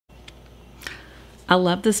I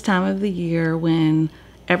love this time of the year when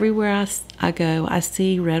everywhere I go, I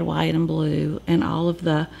see red, white, and blue, and all of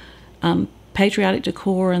the patriotic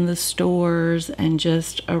decor in the stores and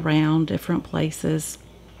just around different places.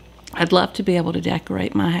 I'd love to be able to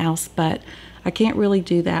decorate my house, but I can't really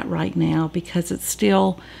do that right now because it's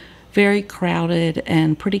still very crowded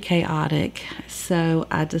and pretty chaotic. So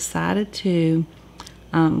I decided to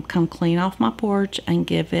come clean off my porch and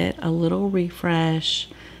give it a little refresh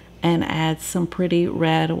and add some pretty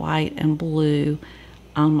red, white, and blue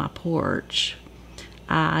on my porch.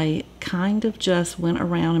 I kind of just went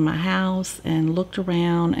around in my house and looked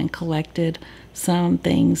around and collected some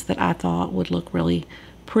things that I thought would look really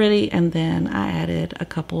pretty, and then I added a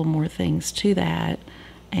couple more things to that,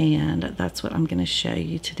 and that's what I'm going to show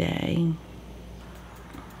you today.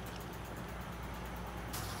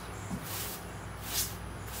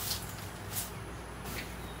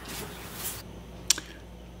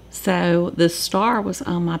 So the star was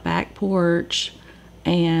on my back porch,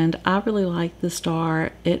 and I really like the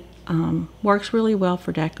star. It works really well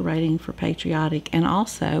for decorating for patriotic, and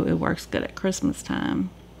also it works good at Christmas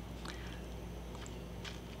time.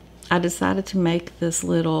 I decided to make this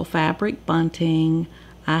little fabric bunting.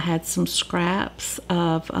 I had some scraps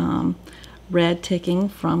of red ticking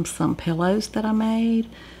from some pillows that I made.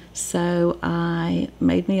 So I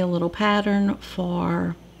made me a little pattern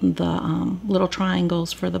for the little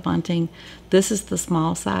triangles for the bunting. This is the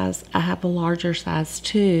small size. I have a larger size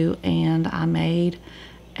too, and I made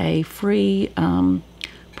a free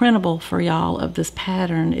printable for y'all of this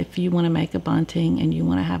pattern. If you want to make a bunting and you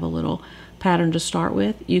want to have a little pattern to start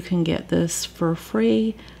with, you can get this for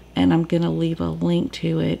free, and I'm going to leave a link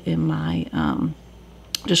to it in my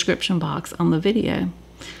description box on the video.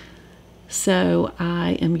 So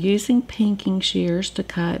I am using pinking shears to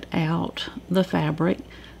cut out the fabric.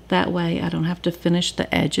 That way I don't have to finish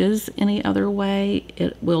the edges any other way.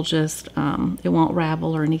 It will just, it won't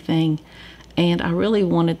ravel or anything. And I really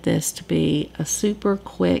wanted this to be a super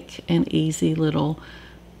quick and easy little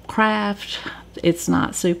craft. It's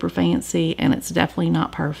not super fancy, and it's definitely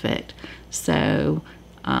not perfect. So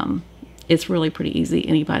it's really pretty easy.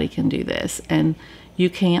 Anybody can do this. And you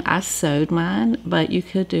can, I sewed mine, but you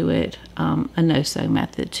could do it a no-sew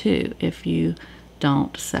method too if you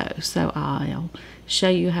don't sew. So I'll show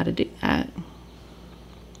you how to do that.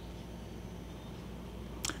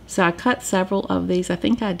 So I cut several of these. I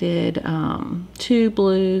think I did 2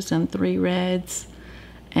 blues and 3 reds,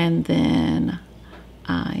 and then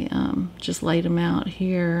I just laid them out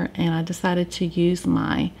here, and I decided to use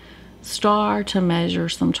my star to measure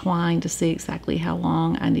some twine to see exactly how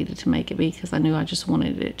long I needed to make it be, because I knew I just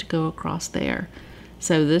wanted it to go across there.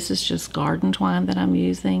 So this is just garden twine that I'm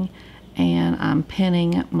using, and I'm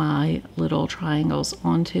pinning my little triangles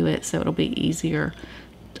onto it so it'll be easier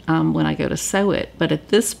when I go to sew it. But at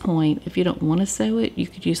this point, if you don't want to sew it, you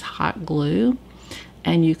could use hot glue,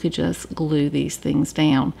 and you could just glue these things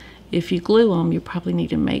down. If you glue them, you probably need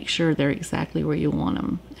to make sure they're exactly where you want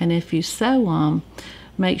them. And if you sew them,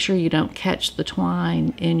 make sure you don't catch the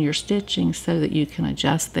twine in your stitching so that you can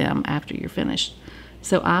adjust them after you're finished.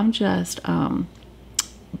 So I'm just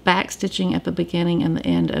back stitching at the beginning and the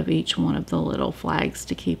end of each one of the little flags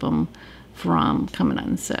to keep them from coming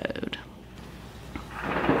unsewed.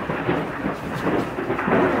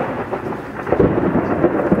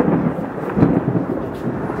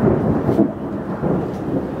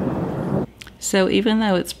 So even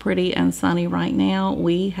though it's pretty and sunny right now,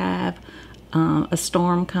 we have a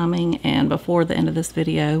storm coming, and before the end of this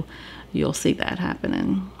video, you'll see that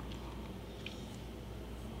happening.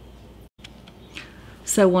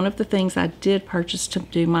 So one of the things I did purchase to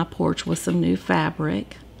do my porch was some new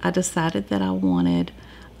fabric. I decided that I wanted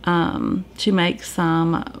to make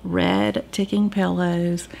some red ticking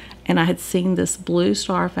pillows, and I had seen this blue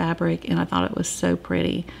star fabric and I thought it was so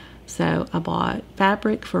pretty. So I bought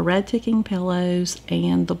fabric for red ticking pillows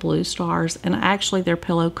and the blue stars, and actually they're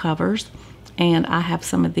pillow covers, and I have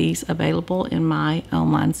some of these available in my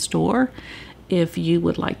online store if you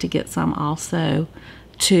would like to get some also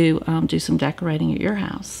to do some decorating at your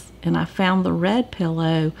house. And I found the red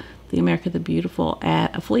pillow, the America the Beautiful,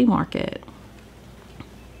 at a flea market.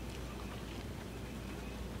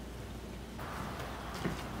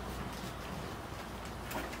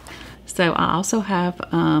 So I also have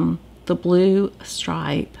the blue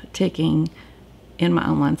stripe ticking in my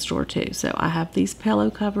online store too. So I have these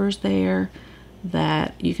pillow covers there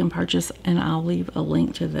that you can purchase, and I'll leave a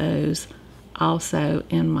link to those also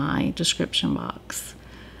in my description box.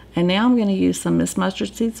 And now I'm going to use some Miss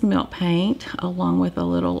Mustard Seeds milk paint along with a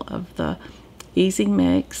little of the easy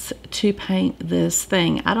mix to paint this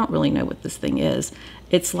thing. I don't really know what this thing is.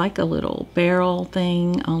 It's like a little barrel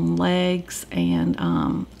thing on legs, and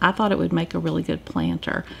I thought it would make a really good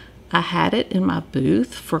planter. I had it in my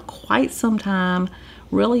booth for quite some time,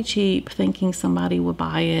 really cheap, thinking somebody would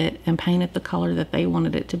buy it and paint it the color that they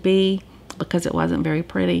wanted it to be because it wasn't very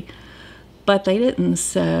pretty. But they didn't,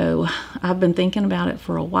 so I've been thinking about it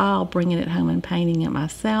for a while, bringing it home and painting it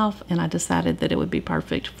myself, and I decided that it would be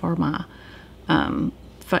perfect for my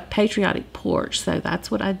patriotic porch. So that's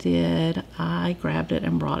what I did. I grabbed it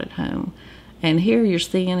and brought it home. And here you're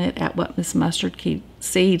seeing it at what Miss Mustard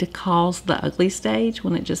Seed calls the ugly stage,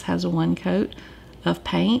 when it just has one coat of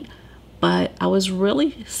paint. But I was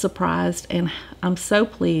really surprised, and I'm so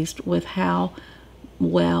pleased with how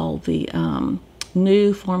well the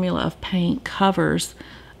new formula of paint covers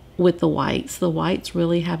with the whites. The whites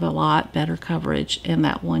really have a lot better coverage in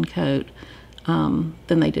that one coat than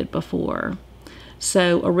they did before.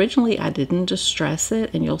 So originally I didn't distress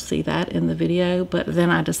it, and you'll see that in the video, but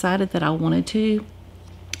then I decided that I wanted to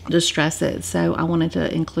distress it. So I wanted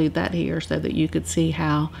to include that here so that you could see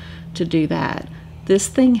how to do that. This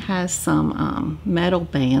thing has some metal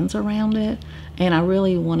bands around it, and I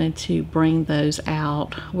really wanted to bring those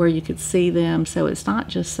out where you could see them, so it's not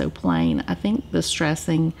just so plain. I think the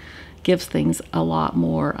stressing gives things a lot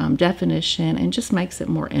more definition and just makes it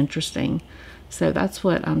more interesting. So that's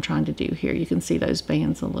what I'm trying to do here. You can see those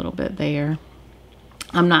bands a little bit there.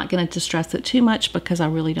 I'm not going to distress it too much because I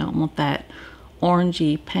really don't want that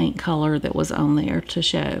orangey paint color that was on there to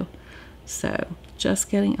show. So just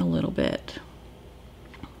getting a little bit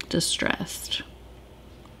distressed.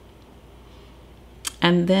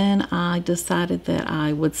 And then I decided that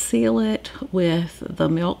I would seal it with the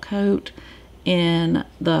milk coat in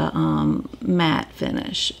the matte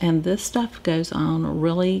finish, and this stuff goes on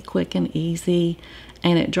really quick and easy,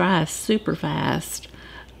 and it dries super fast.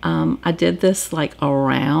 I did this like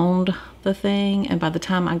around the thing, and by the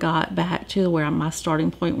time I got back to where my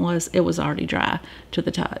starting point was, it was already dry to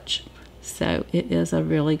the touch. So it is a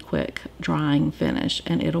really quick drying finish,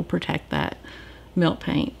 and it'll protect that milk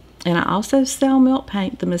paint. And I also sell milk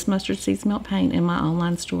paint, the Miss Mustard Seeds milk paint, in my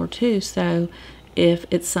online store too. So if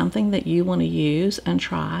it's something that you want to use and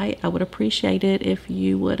try, I would appreciate it if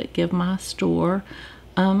you would give my store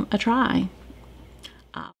a try.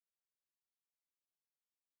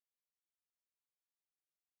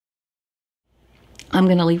 I'm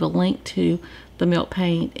going to leave a link to the milk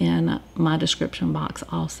paint in my description box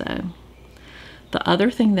also. The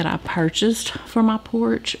other thing that I purchased for my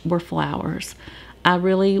porch were flowers. I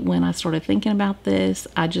really, when I started thinking about this,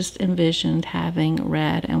 I just envisioned having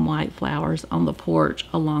red and white flowers on the porch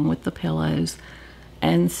along with the pillows.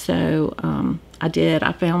 And so I did.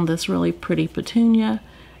 I found this really pretty petunia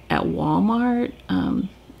at Walmart.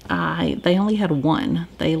 They only had one.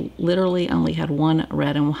 They literally only had one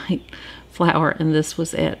red and white flower, and this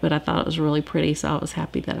was it. But I thought it was really pretty, so I was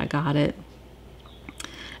happy that I got it.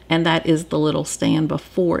 And that is the little stand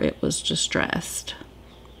before it was distressed.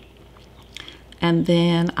 And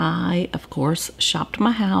then I, of course, shopped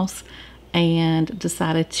my house and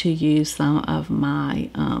decided to use some of my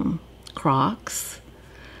Crocs.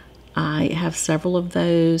 I have several of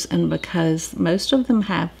those, and because most of them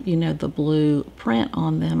have, you know, the blue print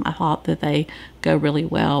on them, I thought that they go really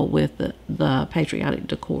well with the patriotic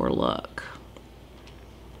decor look.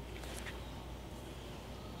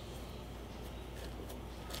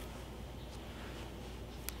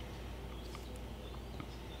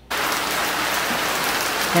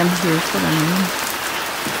 And here's the rain.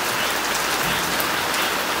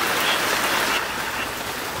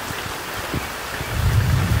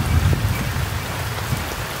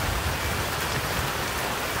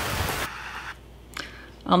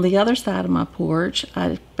 On the other side of my porch,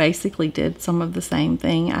 I basically did some of the same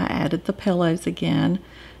thing. I added the pillows again.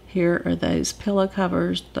 Here are those pillow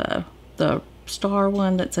covers, the star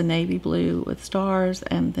one that's a navy blue with stars,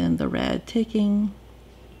 and then the red ticking.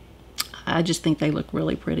 I just think they look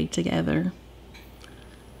really pretty together.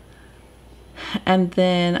 And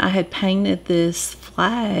then I had painted this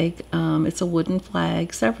flag. It's a wooden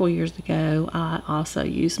flag several years ago. I also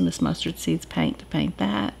used Miss Mustard Seeds paint to paint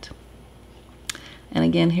that. And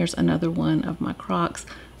again, here's another one of my Crocs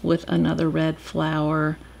with another red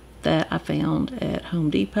flower that I found at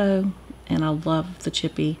Home Depot. And I love the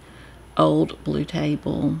chippy old blue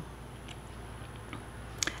table.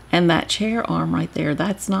 And that chair arm right there,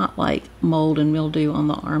 that's not like mold and mildew on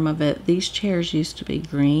the arm of it. These chairs used to be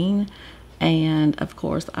green, and of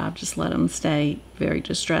course I've just let them stay very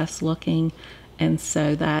distressed looking, and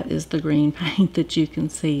so that is the green paint that you can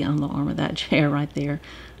see on the arm of that chair right there,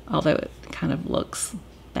 although it kind of looks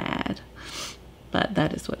bad. but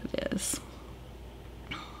that is what it is.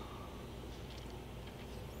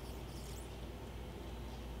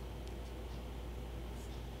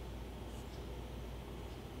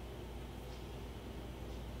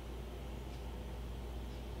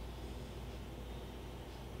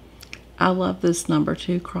 I love this number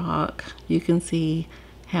 2 crock. You can see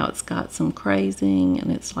how it's got some crazing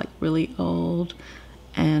and it's like really old,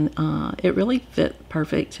 and it really fit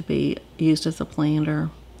perfect to be used as a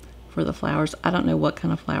planter for the flowers. I don't know what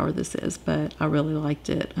kind of flower this is, but I really liked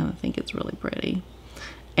it and I think it's really pretty.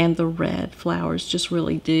 And the red flowers just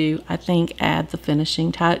really do, I think, add the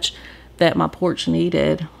finishing touch that my porch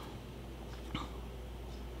needed.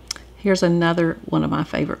 Here's another one of my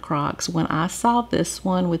favorite crocks. When I saw this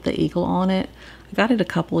one with the eagle on it, I got it a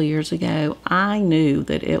couple of years ago. I knew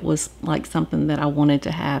that it was like something that I wanted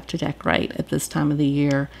to have to decorate at this time of the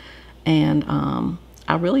year. And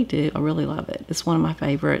I really do. I really love it. It's one of my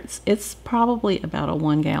favorites. It's probably about a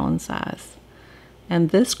 1 gallon size. And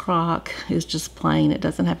this crock is just plain. It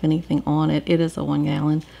doesn't have anything on it. It is a 1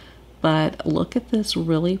 gallon. But look at this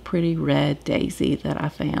really pretty red daisy that I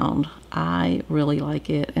found. I really like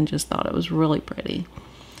it and just thought it was really pretty.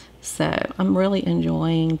 So I'm really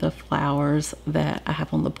enjoying the flowers that I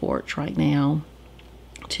have on the porch right now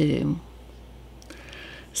too.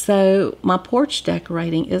 So my porch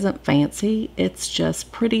decorating isn't fancy. It's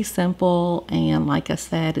just pretty simple, and like I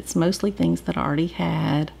said, it's mostly things that I already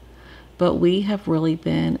had. But we have really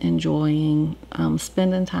been enjoying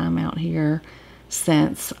spending time out here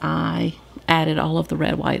since I added all of the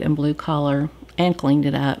red, white, and blue color and cleaned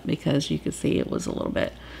it up, because you could see it was a little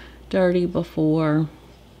bit dirty before.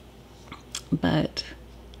 But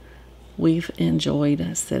we've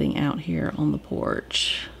enjoyed sitting out here on the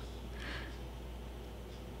porch.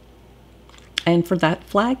 And for that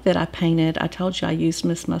flag that I painted, I told you I used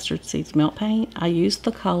Miss Mustard Seeds Melt Paint. I used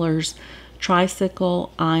the colors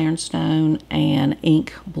Tricycle, Ironstone, and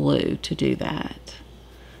Ink Blue to do that.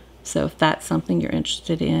 So if that's something you're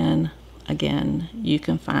interested in, again, you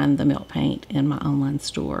can find the melt paint in my online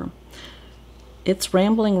store. It's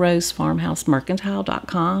Rambling Rose Farmhouse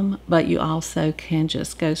Mercantile.com, but you also can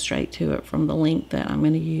just go straight to it from the link that I'm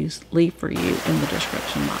going to leave for you in the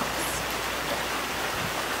description box.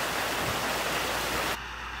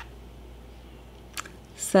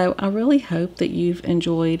 So I really hope that you've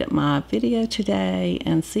enjoyed my video today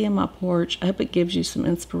and seeing my porch. I hope it gives you some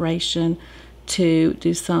inspiration to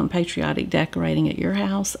do some patriotic decorating at your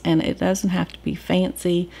house, and it doesn't have to be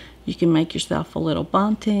fancy. You can make yourself a little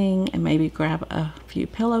bunting and maybe grab a few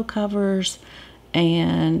pillow covers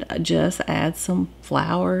and just add some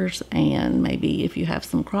flowers, and maybe if you have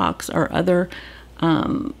some crocks or other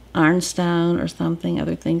ironstone or something,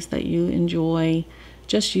 other things that you enjoy,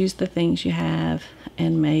 just use the things you have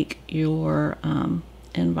and make your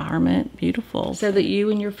environment beautiful so that you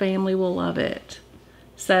and your family will love it.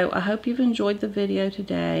 So I hope you've enjoyed the video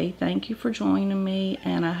today. Thank you for joining me,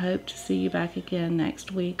 and I hope to see you back again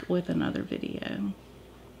next week with another video.